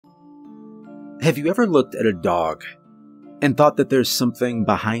Have you ever looked at a dog and thought that there's something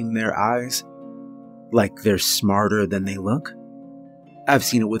behind their eyes? Like they're smarter than they look? I've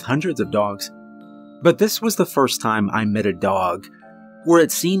seen it with hundreds of dogs. But this was the first time I met a dog where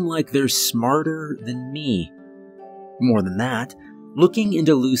it seemed like they're smarter than me. More than that, looking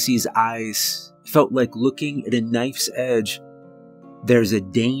into Lucy's eyes felt like looking at a knife's edge. There's a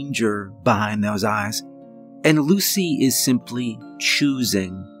danger behind those eyes, and Lucy is simply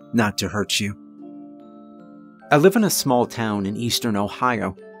choosing not to hurt you. I live in a small town in eastern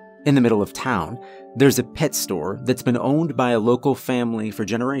Ohio. In the middle of town, there's a pet store that's been owned by a local family for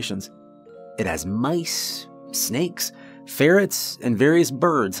generations. It has mice, snakes, ferrets, and various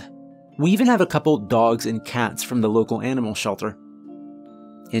birds. We even have a couple dogs and cats from the local animal shelter.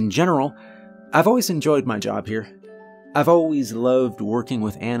 In general, I've always enjoyed my job here. I've always loved working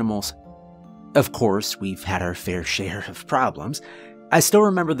with animals. Of course, we've had our fair share of problems. I still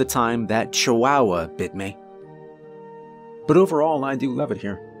remember the time that Chihuahua bit me. But overall, I do love it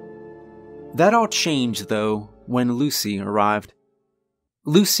here. That all changed, though, when Lucy arrived.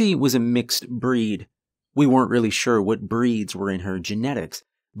 Lucy was a mixed breed. We weren't really sure what breeds were in her genetics,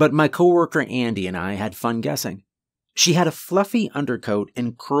 but my coworker Andy and I had fun guessing. She had a fluffy undercoat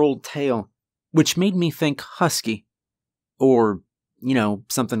and curled tail, which made me think husky. Or,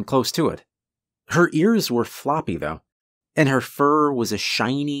 something close to it. Her ears were floppy, though, and her fur was a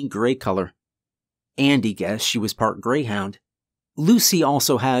shiny gray color. Andy guessed she was part greyhound. Lucy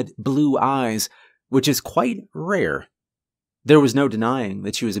also had blue eyes, which is quite rare. There was no denying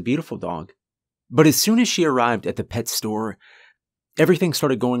that she was a beautiful dog. But as soon as she arrived at the pet store, everything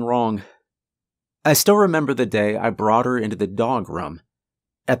started going wrong. I still remember the day I brought her into the dog room.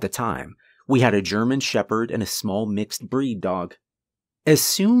 At the time, we had a German Shepherd and a small mixed breed dog. As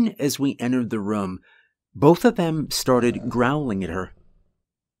soon as we entered the room, both of them started growling at her.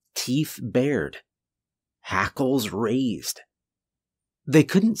 Teeth bared. Hackles raised. They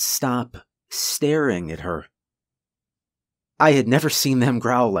couldn't stop staring at her. I had never seen them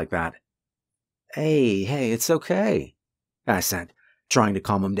growl like that. Hey, it's okay, I said, trying to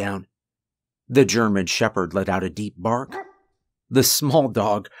calm them down. The German Shepherd let out a deep bark. The small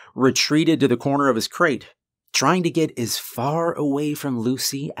dog retreated to the corner of his crate, trying to get as far away from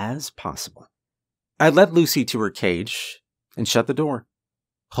Lucy as possible. I led Lucy to her cage and shut the door,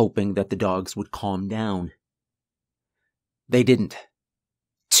 hoping that the dogs would calm down. They didn't.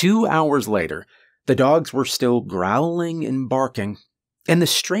 2 hours later, the dogs were still growling and barking, and the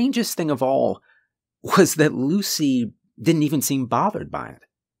strangest thing of all was that Lucy didn't even seem bothered by it.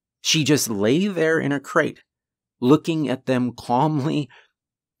 She just lay there in her crate, looking at them calmly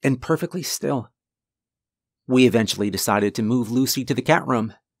and perfectly still. We eventually decided to move Lucy to the cat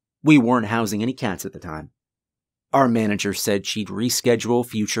room. We weren't housing any cats at the time. Our manager said she'd reschedule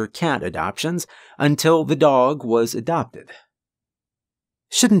future cat adoptions until the dog was adopted.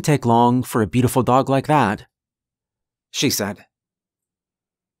 Shouldn't take long for a beautiful dog like that, she said.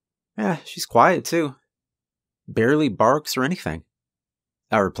 Yeah, she's quiet too. Barely barks or anything,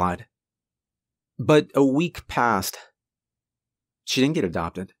 I replied. But a week passed. She didn't get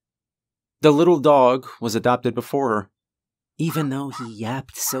adopted. The little dog was adopted before her, even though he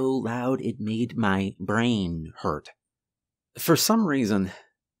yapped so loud it made my brain hurt. For some reason,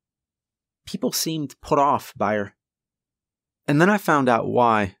 people seemed put off by her. And then I found out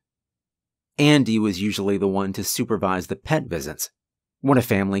why. Andy was usually the one to supervise the pet visits. When a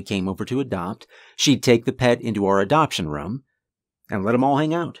family came over to adopt, she'd take the pet into our adoption room and let them all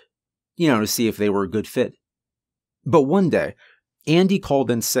hang out, to see if they were a good fit. But one day, Andy called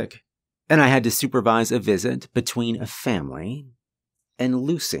in sick, and I had to supervise a visit between a family and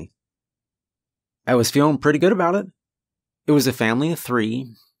Lucy. I was feeling pretty good about it. It was a family of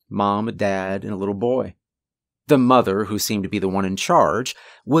 3, mom, a dad, and a little boy. The mother, who seemed to be the one in charge,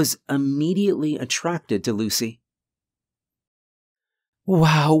 was immediately attracted to Lucy.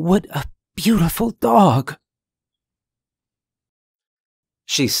 Wow, what a beautiful dog,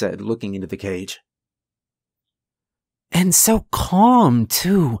 she said, looking into the cage. And so calm,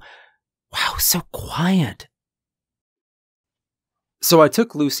 too. Wow, so quiet. So I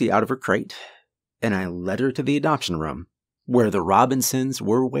took Lucy out of her crate, and I led her to the adoption room, where the Robinsons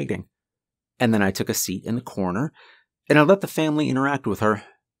were waiting. And then I took a seat in the corner, and I let the family interact with her.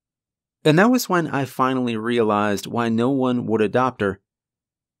 And that was when I finally realized why no one would adopt her.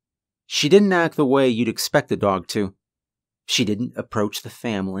 She didn't act the way you'd expect a dog to. She didn't approach the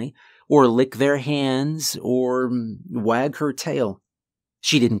family, or lick their hands, or wag her tail.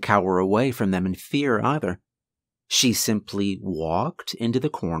 She didn't cower away from them in fear either. She simply walked into the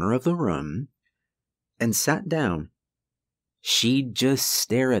corner of the room and sat down. She'd just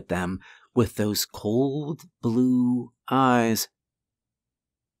stare at them with those cold blue eyes.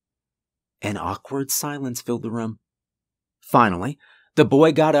 An awkward silence filled the room. Finally, the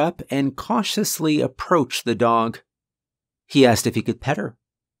boy got up and cautiously approached the dog. He asked if he could pet her.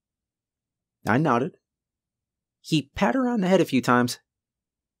 I nodded. He pat her on the head a few times.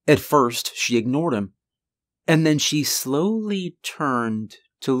 At first, she ignored him, and then she slowly turned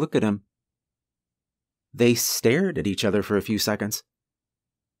to look at him. They stared at each other for a few seconds,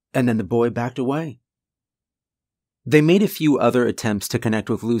 and then the boy backed away. They made a few other attempts to connect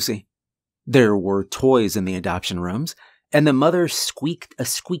with Lucy. There were toys in the adoption rooms, and the mother squeaked a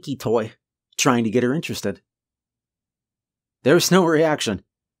squeaky toy, trying to get her interested. There was no reaction.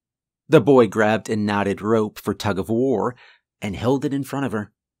 The boy grabbed a knotted rope for tug of war and held it in front of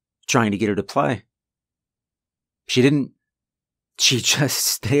her, trying to get her to play. She didn't. She just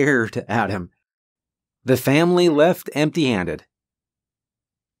stared at him. The family left empty-handed.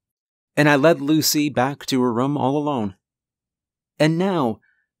 And I led Lucy back to her room all alone. And now,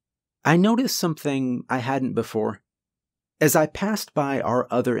 I noticed something I hadn't before. As I passed by our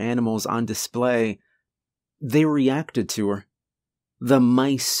other animals on display, they reacted to her. The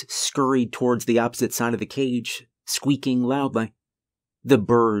mice scurried towards the opposite side of the cage, squeaking loudly. The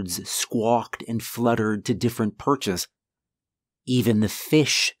birds squawked and fluttered to different perches. Even the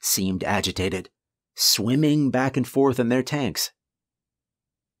fish seemed agitated, swimming back and forth in their tanks.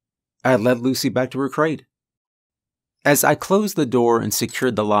 I led Lucy back to her crate. As I closed the door and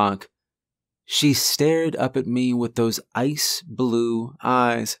secured the lock, she stared up at me with those ice blue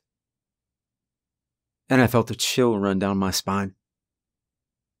eyes. And I felt a chill run down my spine.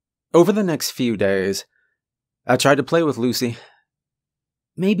 Over the next few days, I tried to play with Lucy.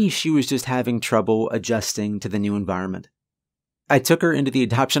 Maybe she was just having trouble adjusting to the new environment. I took her into the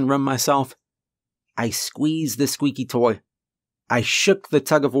adoption room myself. I squeezed the squeaky toy. I shook the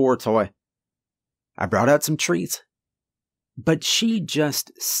tug-of-war toy. I brought out some treats. But she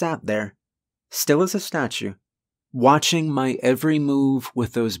just sat there, still as a statue, watching my every move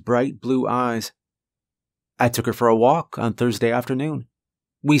with those bright blue eyes. I took her for a walk on Thursday afternoon.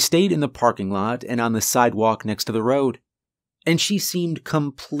 We stayed in the parking lot and on the sidewalk next to the road, and she seemed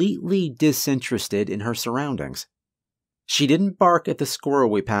completely disinterested in her surroundings. She didn't bark at the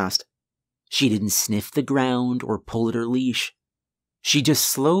squirrel we passed. She didn't sniff the ground or pull at her leash. She just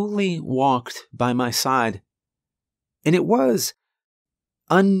slowly walked by my side. And it was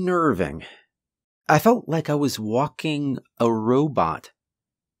unnerving. I felt like I was walking a robot,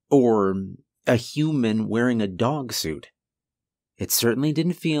 or a human wearing a dog suit. It certainly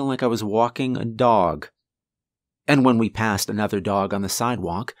didn't feel like I was walking a dog. And when we passed another dog on the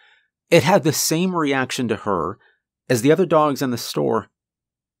sidewalk, it had the same reaction to her as the other dogs in the store.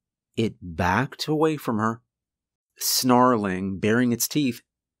 It backed away from her, snarling, baring its teeth.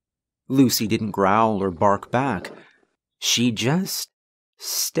 Lucy didn't growl or bark back. She just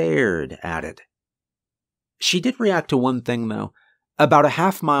stared at it. She did react to one thing, though. About a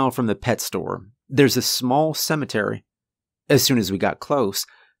half-mile from the pet store, there's a small cemetery. As soon as we got close,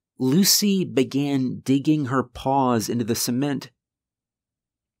 Lucy began digging her paws into the cement.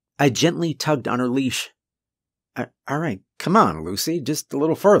 I gently tugged on her leash. All right, come on, Lucy, just a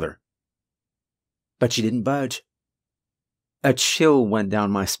little further. But she didn't budge. A chill went down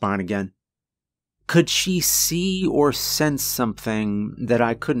my spine again. Could she see or sense something that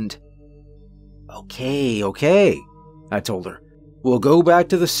I couldn't? Okay, I told her. We'll go back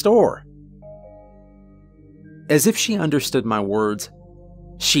to the store. As if she understood my words,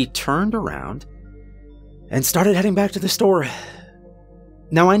 she turned around and started heading back to the store.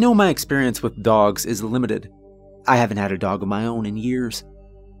 Now, I know my experience with dogs is limited. I haven't had a dog of my own in years.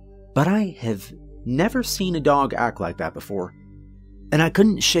 But I have never seen a dog act like that before. And I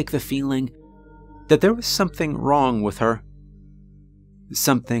couldn't shake the feeling that there was something wrong with her.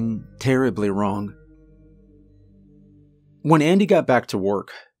 Something terribly wrong. When Andy got back to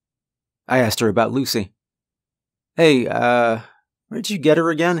work, I asked her about Lucy. Hey, where'd you get her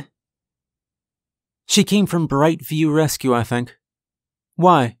again? She came from Brightview Rescue, I think.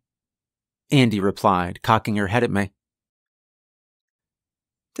 Why? Andy replied, cocking her head at me.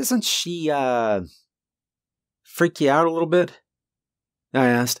 Doesn't she, freak you out a little bit? I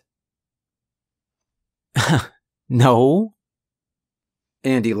asked. No.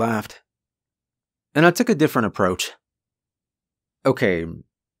 Andy laughed. And I took a different approach. Okay,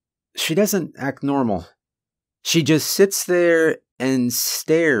 she doesn't act normal. She just sits there and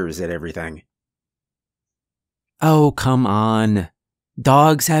stares at everything. Oh, come on.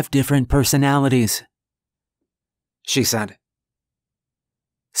 Dogs have different personalities, she said.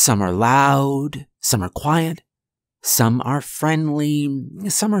 Some are loud, some are quiet, some are friendly,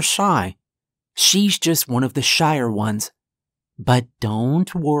 some are shy. She's just one of the shyer ones. But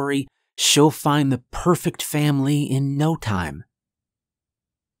don't worry, she'll find the perfect family in no time.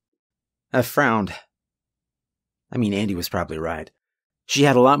 I frowned. I mean, Andy was probably right. She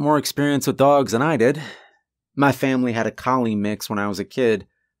had a lot more experience with dogs than I did. My family had a collie mix when I was a kid.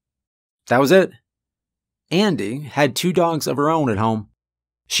 That was it. Andy had 2 dogs of her own at home.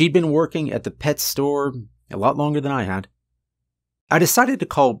 She'd been working at the pet store a lot longer than I had. I decided to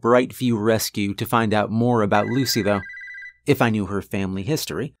call Brightview Rescue to find out more about Lucy, though. If I knew her family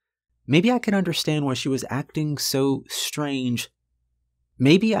history, maybe I could understand why she was acting so strange.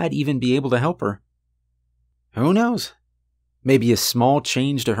 Maybe I'd even be able to help her. Who knows? Maybe a small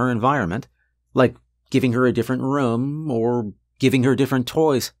change to her environment, like giving her a different room or giving her different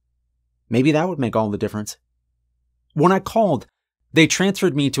toys. Maybe that would make all the difference. When I called, they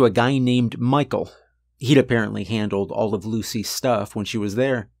transferred me to a guy named Michael. He'd apparently handled all of Lucy's stuff when she was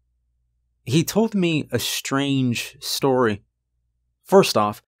there. He told me a strange story. First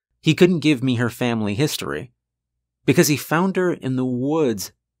off, he couldn't give me her family history because he found her in the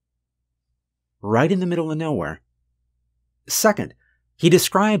woods, right in the middle of nowhere. Second, he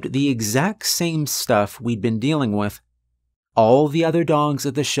described the exact same stuff we'd been dealing with. All the other dogs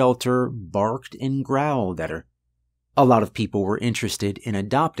at the shelter barked and growled at her. A lot of people were interested in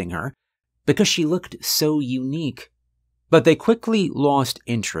adopting her because she looked so unique, but they quickly lost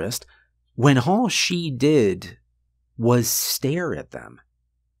interest when all she did was stare at them.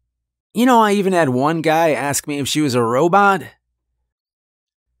 You know, I even had one guy ask me if she was a robot.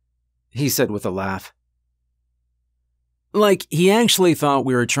 He said with a laugh. Like, he actually thought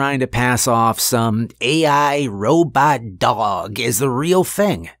we were trying to pass off some AI robot dog as the real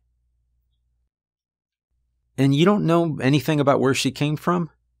thing. And you don't know anything about where she came from?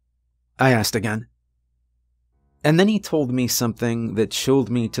 I asked again. And then he told me something that chilled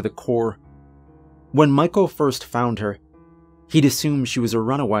me to the core. When Michael first found her, he'd assumed she was a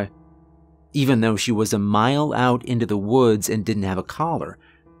runaway. Even though she was a mile out into the woods and didn't have a collar,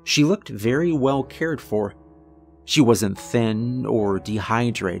 she looked very well cared for. She wasn't thin or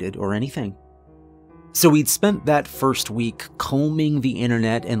dehydrated or anything. So we'd spent that first week combing the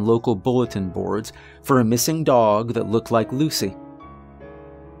internet and local bulletin boards for a missing dog that looked like Lucy.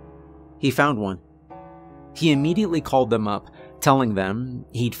 He found one. He immediately called them up, telling them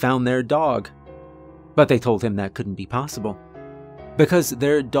he'd found their dog. But they told him that couldn't be possible, because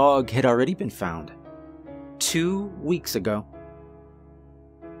their dog had already been found 2 weeks ago.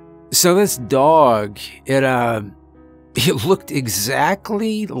 So this dog, it looked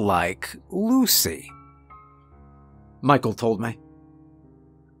exactly like Lucy, Michael told me.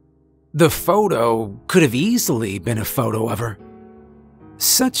 The photo could have easily been a photo of her.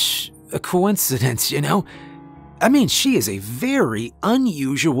 Such a coincidence, you know? I mean, she is a very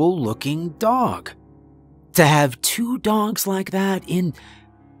unusual looking dog. To have 2 dogs like that in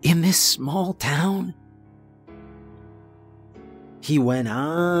this small town? He went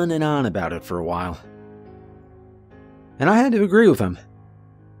on and on about it for a while. And I had to agree with him.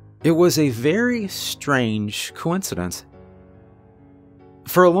 It was a very strange coincidence.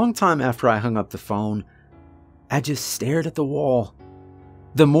 For a long time after I hung up the phone, I just stared at the wall.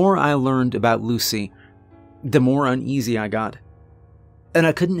 The more I learned about Lucy, the more uneasy I got. And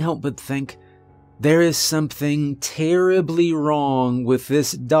I couldn't help but think, there is something terribly wrong with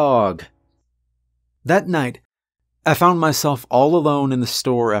this dog. That night, I found myself all alone in the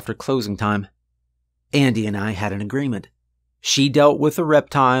store after closing time. Andy and I had an agreement. She dealt with the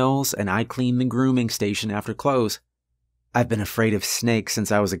reptiles, and I cleaned the grooming station after close. I've been afraid of snakes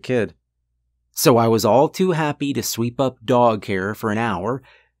since I was a kid. So I was all too happy to sweep up dog hair for an hour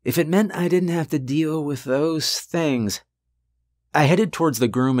if it meant I didn't have to deal with those things. I headed towards the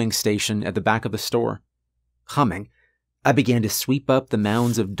grooming station at the back of the store. Humming, I began to sweep up the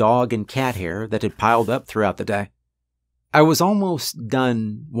mounds of dog and cat hair that had piled up throughout the day. I was almost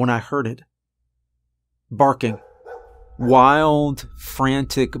done when I heard it. Barking. Wild,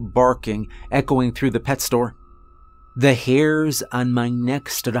 frantic barking echoing through the pet store. The hairs on my neck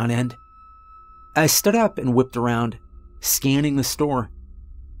stood on end. I stood up and whipped around, scanning the store.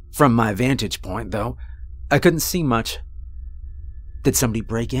 From my vantage point, though, I couldn't see much. Did somebody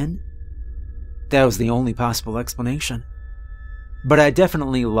break in? That was the only possible explanation. But I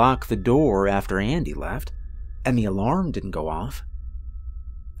definitely locked the door after Andy left, and the alarm didn't go off.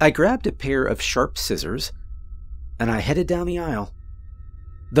 I grabbed a pair of sharp scissors, and I headed down the aisle.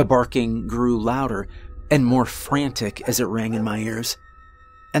 The barking grew louder and more frantic as it rang in my ears.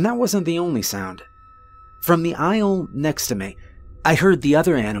 And that wasn't the only sound. From the aisle next to me, I heard the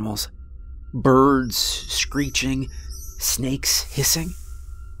other animals. Birds screeching, snakes hissing.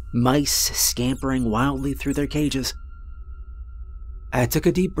 mice scampering wildly through their cages. I took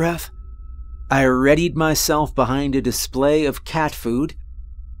a deep breath. I readied myself behind a display of cat food,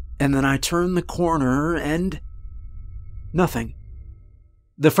 and then I turned the corner and... nothing.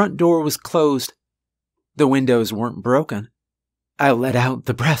 The front door was closed. The windows weren't broken. I let out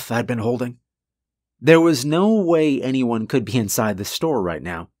the breath I'd been holding. There was no way anyone could be inside the store right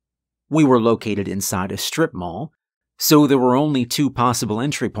now. We were located inside a strip mall, so there were only two possible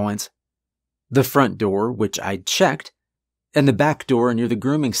entry points. The front door, which I'd checked, and the back door near the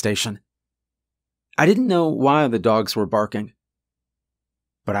grooming station. I didn't know why the dogs were barking,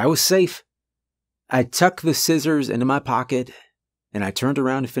 but I was safe. I tucked the scissors into my pocket, and I turned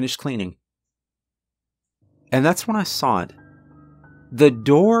around to finish cleaning. And that's when I saw it. The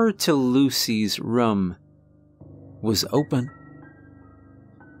door to Lucy's room was open.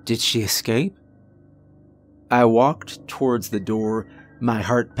 Did she escape? I walked towards the door, my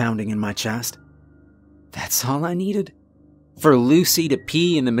heart pounding in my chest. That's all I needed. For Lucy to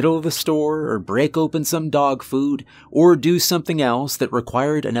pee in the middle of the store, or break open some dog food, or do something else that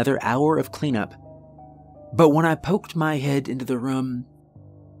required another hour of cleanup. But when I poked my head into the room,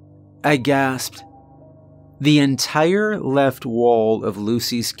 I gasped. The entire left wall of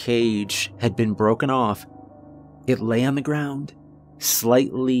Lucy's cage had been broken off. It lay on the ground,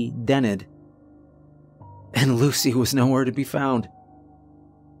 slightly dented. And Lucy was nowhere to be found.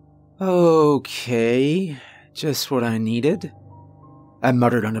 Okay, just what I needed, I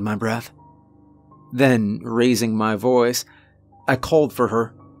muttered under my breath. Then, raising my voice, I called for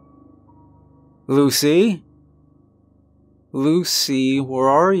her. Lucy? Lucy, where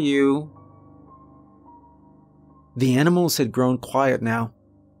are you? The animals had grown quiet now.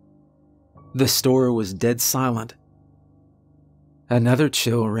 The store was dead silent. Another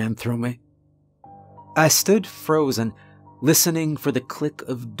chill ran through me. I stood frozen, listening for the click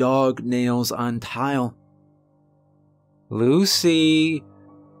of dog nails on tile. Lucy,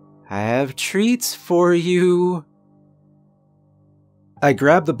 I have treats for you. I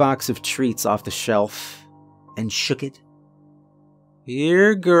grabbed the box of treats off the shelf and shook it.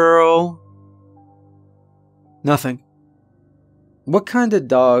 Here, girl. Nothing. What kind of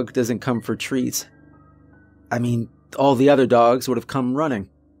dog doesn't come for treats? I mean, all the other dogs would have come running.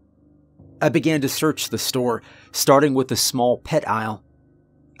 I began to search the store, starting with the small pet aisle.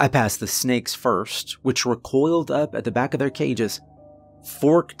 I passed the snakes first, which were coiled up at the back of their cages.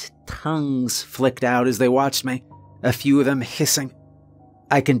 Forked tongues flicked out as they watched me, a few of them hissing.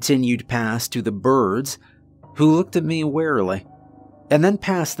 I continued past to the birds, who looked at me warily, and then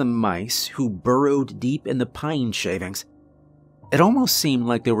past the mice, who burrowed deep in the pine shavings. It almost seemed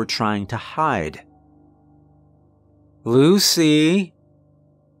like they were trying to hide. Lucy,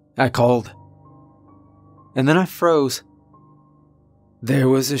 I called. And then I froze. There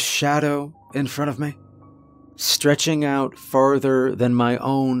was a shadow in front of me, stretching out farther than my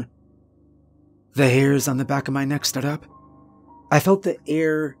own. The hairs on the back of my neck stood up. I felt the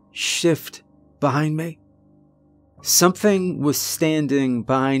air shift behind me. Something was standing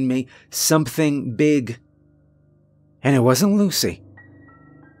behind me, something big. And it wasn't Lucy.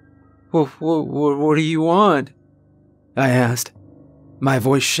 What do you want? I asked, my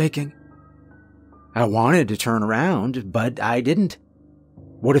voice shaking. I wanted to turn around, but I didn't.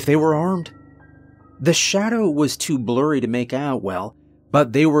 What if they were armed? The shadow was too blurry to make out well,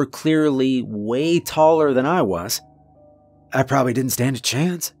 but they were clearly way taller than I was. I probably didn't stand a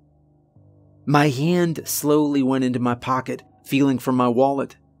chance. My hand slowly went into my pocket, feeling for my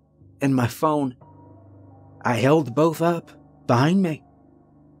wallet and my phone. I held both up behind me.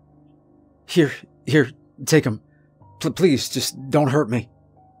 Here, take them. Please, just don't hurt me.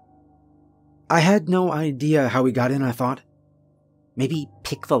 I had no idea how he got in, I thought. Maybe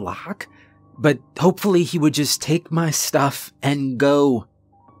pick the lock? But hopefully he would just take my stuff and go.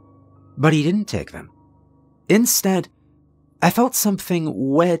 But he didn't take them. Instead, I felt something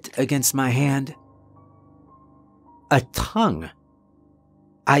wet against my hand. A tongue.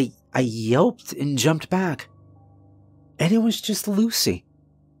 I yelped and jumped back. And it was just Lucy.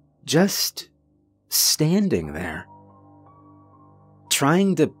 Just standing there.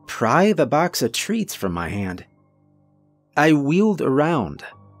 Trying to pry the box of treats from my hand. I wheeled around.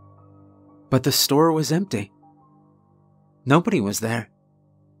 But the store was empty. Nobody was there.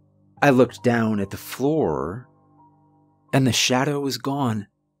 I looked down at the floor, and the shadow was gone.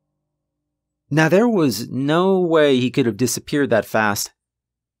 Now there was no way he could have disappeared that fast,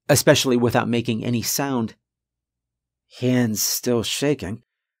 especially without making any sound. Hands still shaking,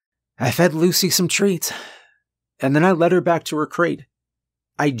 I fed Lucy some treats, and then I led her back to her crate.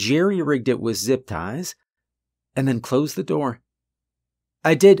 I jerry-rigged it with zip ties, and then closed the door.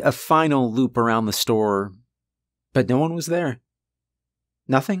 I did a final loop around the store, but no one was there.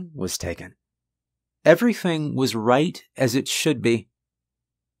 Nothing was taken. Everything was right as it should be.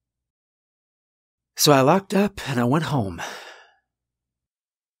 So I locked up and I went home.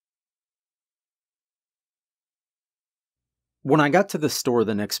 When I got to the store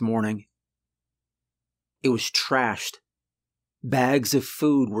the next morning, it was trashed. Bags of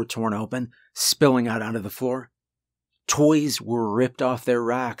food were torn open, spilling out onto the floor. Toys were ripped off their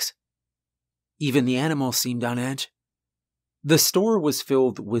racks. Even the animals seemed on edge. The store was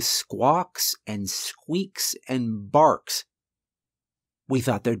filled with squawks and squeaks and barks. We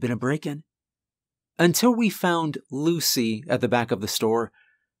thought there'd been a break-in. Until we found Lucy at the back of the store,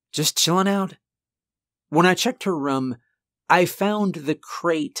 just chilling out. When I checked her room, I found the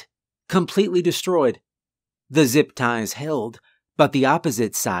crate completely destroyed. The zip ties held, but the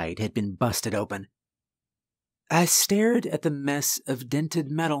opposite side had been busted open. I stared at the mess of dented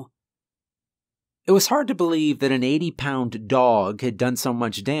metal. It was hard to believe that an 80-pound dog had done so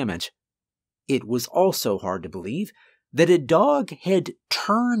much damage. It was also hard to believe that a dog had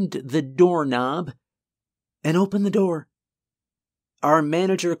turned the doorknob and opened the door. Our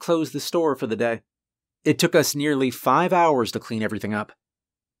manager closed the store for the day. It took us nearly 5 hours to clean everything up.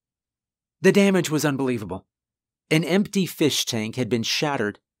 The damage was unbelievable. An empty fish tank had been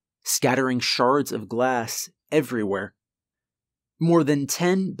shattered, scattering shards of glass everywhere. More than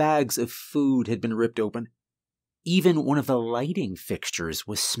 10 bags of food had been ripped open. Even one of the lighting fixtures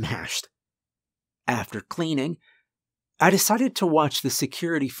was smashed. After cleaning, I decided to watch the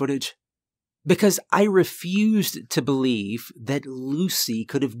security footage because I refused to believe that Lucy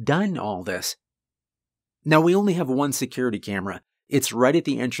could have done all this. Now, we only have one security camera. It's right at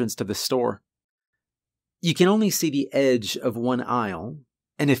the entrance to the store. You can only see the edge of one aisle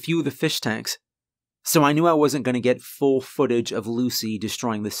and a few of the fish tanks, so I knew I wasn't going to get full footage of Lucy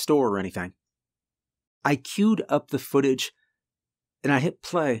destroying the store or anything. I queued up the footage and I hit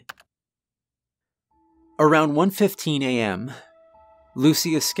play. Around 1:15 a.m.,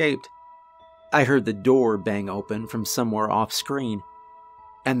 Lucy escaped. I heard the door bang open from somewhere off screen,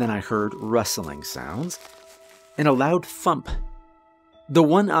 and then I heard rustling sounds and a loud thump. The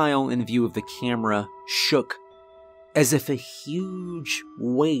one aisle in view of the camera shook as if a huge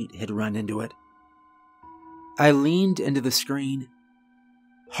weight had run into it. I leaned into the screen,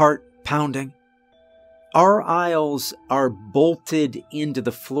 heart pounding. Our aisles are bolted into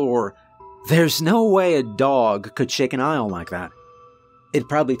the floor. There's no way a dog could shake an aisle like that. It'd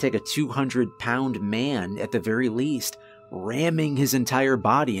probably take a 200-pound man at the very least, ramming his entire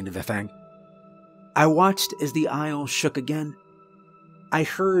body into the thing. I watched as the aisle shook again. I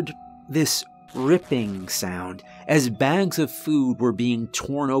heard this ripping sound as bags of food were being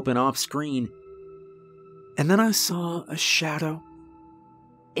torn open off screen. And then I saw a shadow.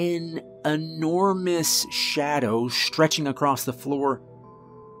 An enormous shadow stretching across the floor,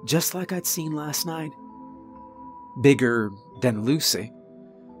 just like I'd seen last night. Bigger than Lucy.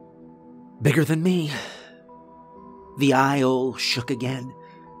 Bigger than me. The aisle shook again.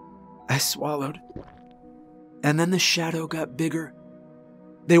 I swallowed. And then the shadow got bigger.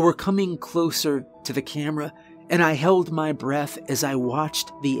 They were coming closer to the camera, and I held my breath as I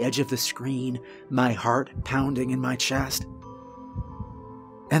watched the edge of the screen, my heart pounding in my chest.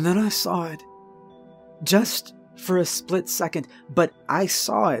 And then I saw it. Just for a split second, but I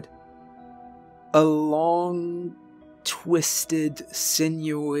saw it. A long, twisted,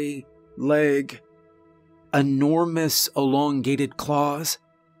 sinewy leg. Enormous, elongated claws.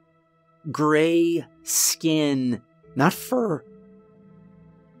 Gray skin, not fur.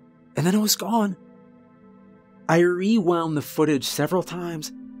 And then it was gone. I rewound the footage several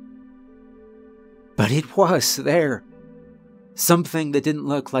times. But it was there. Something that didn't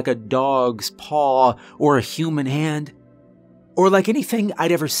look like a dog's paw or a human hand, or like anything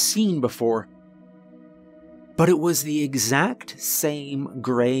I'd ever seen before. But it was the exact same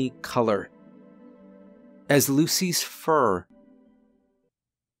gray color as Lucy's fur.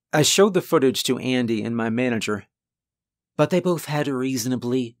 I showed the footage to Andy and my manager, but they both had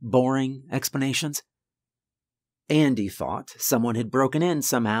reasonably boring explanations. Andy thought someone had broken in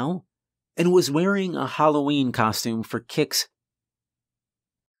somehow and was wearing a Halloween costume for kicks.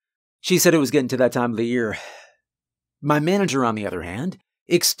 She said it was getting to that time of the year. My manager, on the other hand,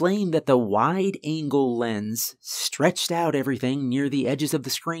 explained that the wide-angle lens stretched out everything near the edges of the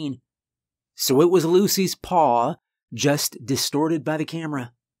screen, so it was Lucy's paw, just distorted by the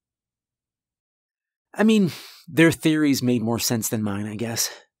camera. I mean, their theories made more sense than mine, I guess.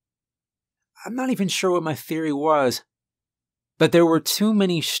 I'm not even sure what my theory was, but there were too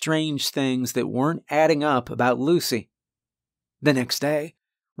many strange things that weren't adding up about Lucy. The next day,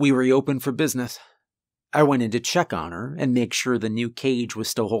 we reopened for business. I went in to check on her and make sure the new cage was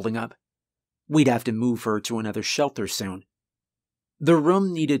still holding up. We'd have to move her to another shelter soon. The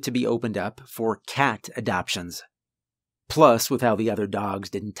room needed to be opened up for cat adoptions. Plus, with how the other dogs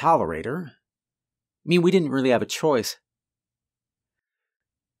didn't tolerate her, we didn't really have a choice.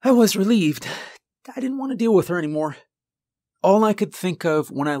 I was relieved. I didn't want to deal with her anymore. All I could think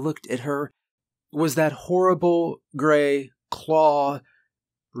of when I looked at her was that horrible gray claw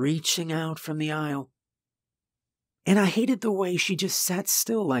reaching out from the aisle. And I hated the way she just sat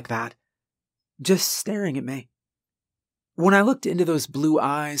still like that, just staring at me. When I looked into those blue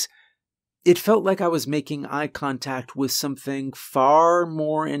eyes, it felt like I was making eye contact with something far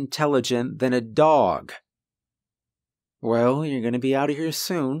more intelligent than a dog. Well, you're going to be out of here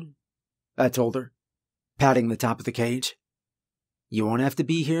soon, I told her, patting the top of the cage. You won't have to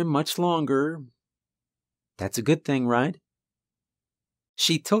be here much longer. That's a good thing, right?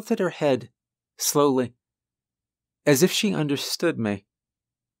 She tilted her head, slowly, as if she understood me.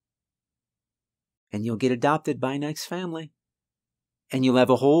 And you'll get adopted by a nice family. And you'll have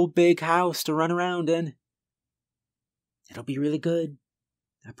a whole big house to run around in. It'll be really good,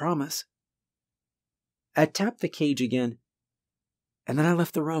 I promise. I tapped the cage again, and then I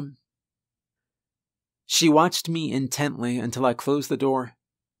left the room. She watched me intently until I closed the door.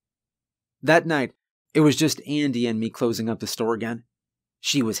 That night, it was just Andy and me closing up the store again.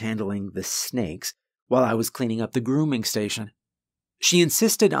 She was handling the snakes, while I was cleaning up the grooming station. She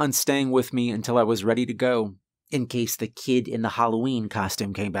insisted on staying with me until I was ready to go, in case the kid in the Halloween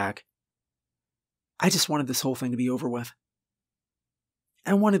costume came back. I just wanted this whole thing to be over with.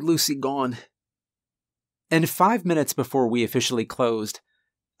 I wanted Lucy gone. And 5 minutes before we officially closed,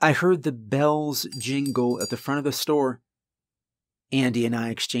 I heard the bells jingle at the front of the store. Andy and I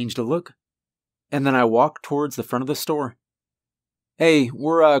exchanged a look, and then I walked towards the front of the store. Hey,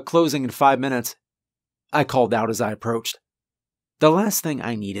 we're closing in 5 minutes, I called out as I approached. The last thing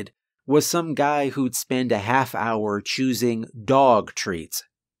I needed was some guy who'd spend a half hour choosing dog treats.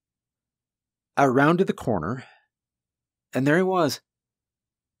 I rounded the corner, and there he was.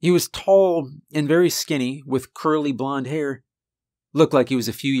 He was tall and very skinny, with curly blonde hair. Looked like he was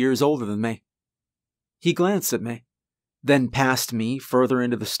a few years older than me. He glanced at me, then passed me further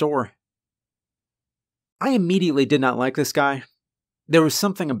into the store. I immediately did not like this guy. There was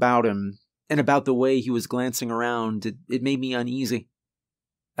something about him, and about the way he was glancing around, it made me uneasy.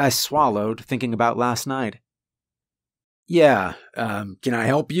 I swallowed, thinking about last night. Yeah, can I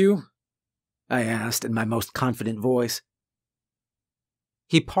help you? I asked in my most confident voice.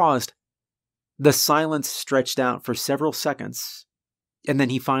 He paused. The silence stretched out for several seconds, and then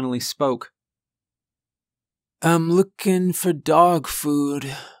he finally spoke. I'm looking for dog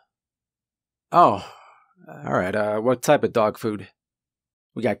food. Oh, alright, what type of dog food?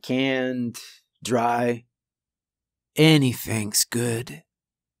 We got canned, dry. Anything's good,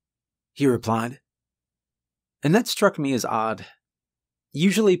 he replied. And that struck me as odd.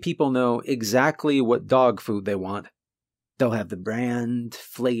 Usually people know exactly what dog food they want. They'll have the brand,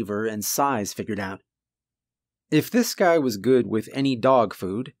 flavor, and size figured out. If this guy was good with any dog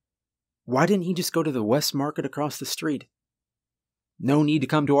food, why didn't he just go to the West Market across the street? No need to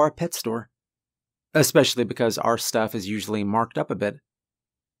come to our pet store. Especially because our stuff is usually marked up a bit.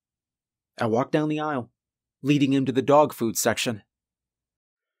 I walked down the aisle, leading him to the dog food section.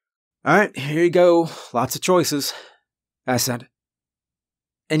 Alright, here you go. Lots of choices, I said.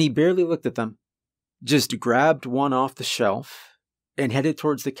 And he barely looked at them. Just grabbed one off the shelf and headed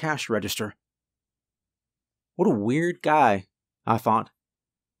towards the cash register. What a weird guy, I thought.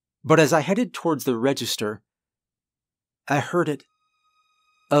 But as I headed towards the register, I heard it.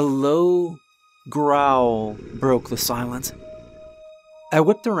 A low growl broke the silence. I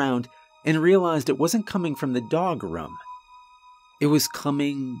whipped around and realized it wasn't coming from the dog room. It was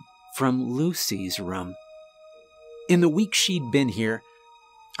coming from Lucy's room. In the week she'd been here,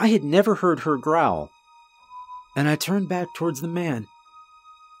 I had never heard her growl, and I turned back towards the man.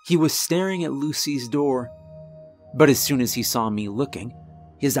 He was staring at Lucy's door, but as soon as he saw me looking,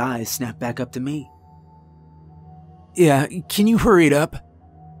 his eyes snapped back up to me. Yeah, can you hurry it up?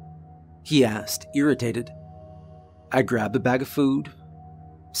 He asked, irritated. I grabbed the bag of food,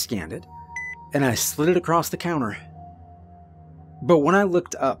 scanned it, and I slid it across the counter. But when I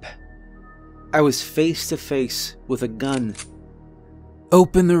looked up, I was face to face with a gun.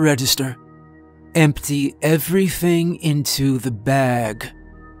 Open the register. Empty everything into the bag,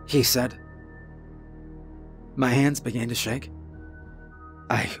 he said. My hands began to shake.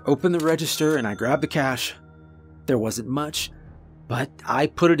 I opened the register and I grabbed the cash. There wasn't much, but I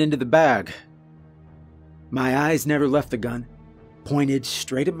put it into the bag. My eyes never left the gun, pointed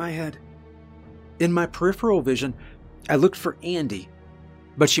straight at my head. In my peripheral vision, I looked for Andy,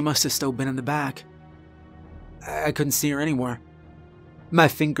 but she must have still been in the back. I couldn't see her anywhere. My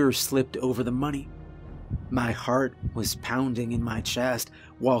fingers slipped over the money. My heart was pounding in my chest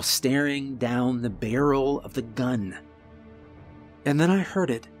while staring down the barrel of the gun. And then I heard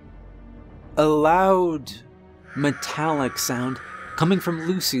it. A loud, metallic sound coming from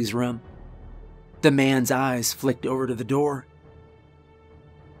Lucy's room. The man's eyes flicked over to the door.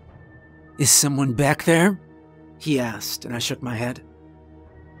 "Is someone back there?" he asked, and I shook my head.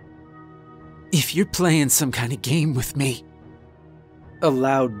 "If you're playing some kind of game with me..." A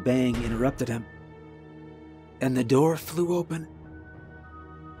loud bang interrupted him, and the door flew open.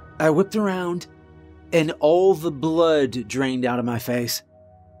 I whipped around, and all the blood drained out of my face.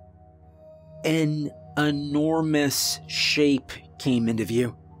 An enormous shape came into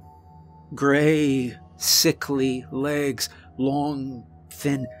view. Gray, sickly legs, long,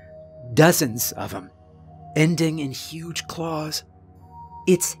 thin, dozens of them, ending in huge claws.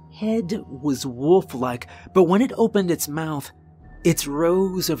 Its head was wolf-like, but when it opened its mouth, its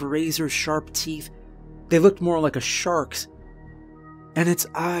rows of razor-sharp teeth, they looked more like a shark's. And its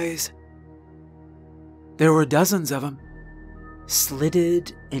eyes, there were dozens of them,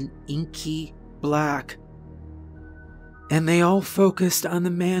 slitted and inky black. And they all focused on the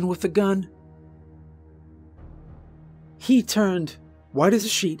man with the gun. He turned white as a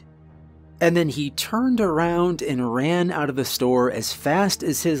sheet, and then he turned around and ran out of the store as fast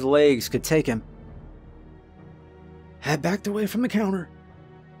as his legs could take him. I backed away from the counter.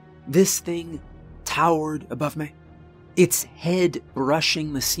 This thing towered above me, its head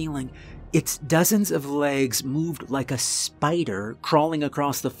brushing the ceiling. Its dozens of legs moved like a spider crawling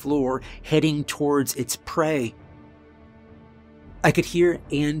across the floor, heading towards its prey. I could hear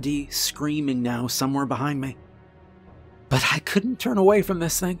Andy screaming now somewhere behind me. But I couldn't turn away from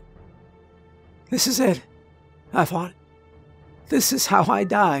this thing. This is it, I thought. This is how I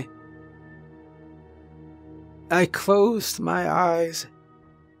die. I closed my eyes,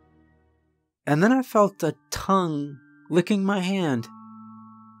 and then I felt a tongue licking my hand.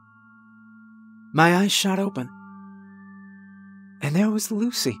 My eyes shot open, and there was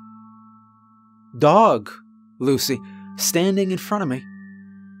Lucy. Dog Lucy, standing in front of me,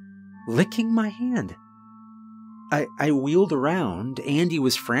 licking my hand. I wheeled around. Andy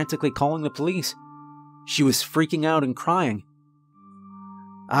was frantically calling the police. She was freaking out and crying.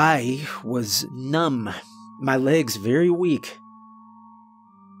 I was numb, my legs very weak.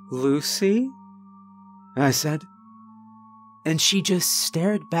 "Lucy?" I said. And she just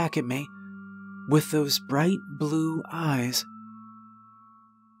stared back at me with those bright blue eyes.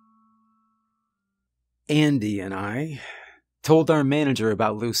 Andy and I told our manager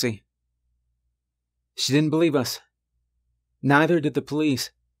about Lucy. She didn't believe us. Neither did the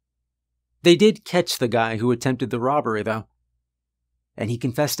police. They did catch the guy who attempted the robbery, though, and he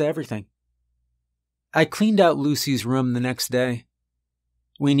confessed to everything. I cleaned out Lucy's room the next day.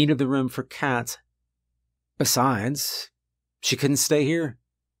 We needed the room for cats. Besides, she couldn't stay here.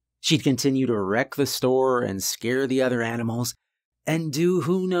 She'd continue to wreck the store and scare the other animals, and do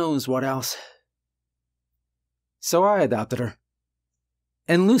who knows what else. So I adopted her.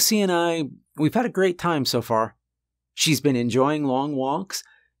 And Lucy and I, we've had a great time so far. She's been enjoying long walks,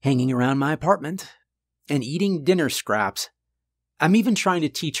 hanging around my apartment, and eating dinner scraps. I'm even trying to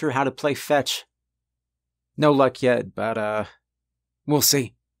teach her how to play fetch. No luck yet, but, we'll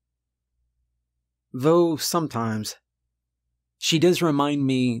see. Though sometimes, she does remind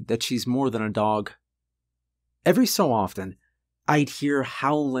me that she's more than a dog. Every so often, I'd hear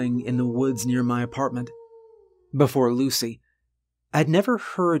howling in the woods near my apartment. Before Lucy, I'd never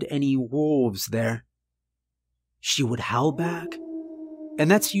heard any wolves there. She would howl back,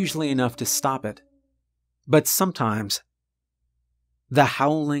 and that's usually enough to stop it. But sometimes, the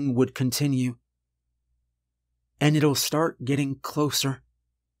howling would continue, and it'll start getting closer.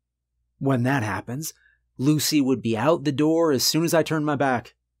 When that happens, Lucy would be out the door as soon as I turned my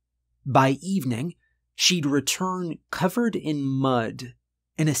back. By evening, she'd return covered in mud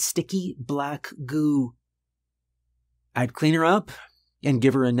and a sticky black goo. I'd clean her up and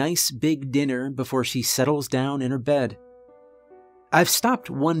give her a nice big dinner before she settles down in her bed. I've stopped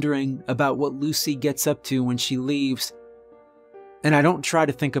wondering about what Lucy gets up to when she leaves, and I don't try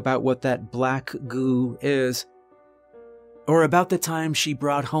to think about what that black goo is, or about the time she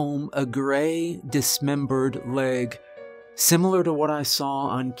brought home a gray, dismembered leg, similar to what I saw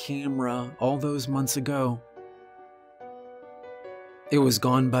on camera all those months ago. It was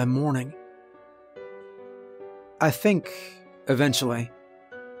gone by morning. I think, eventually,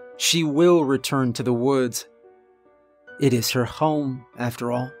 she will return to the woods. It is her home,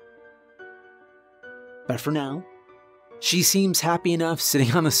 after all. But for now, she seems happy enough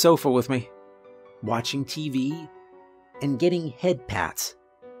sitting on the sofa with me, watching TV and getting head pats.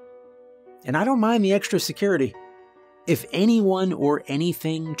 And I don't mind the extra security. If anyone or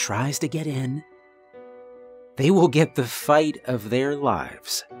anything tries to get in, they will get the fight of their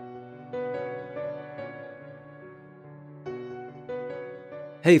lives.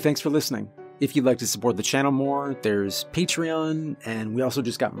 Hey, thanks for listening. If you'd like to support the channel more, there's Patreon, and we also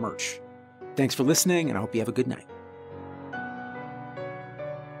just got merch. Thanks for listening, and I hope you have a good night.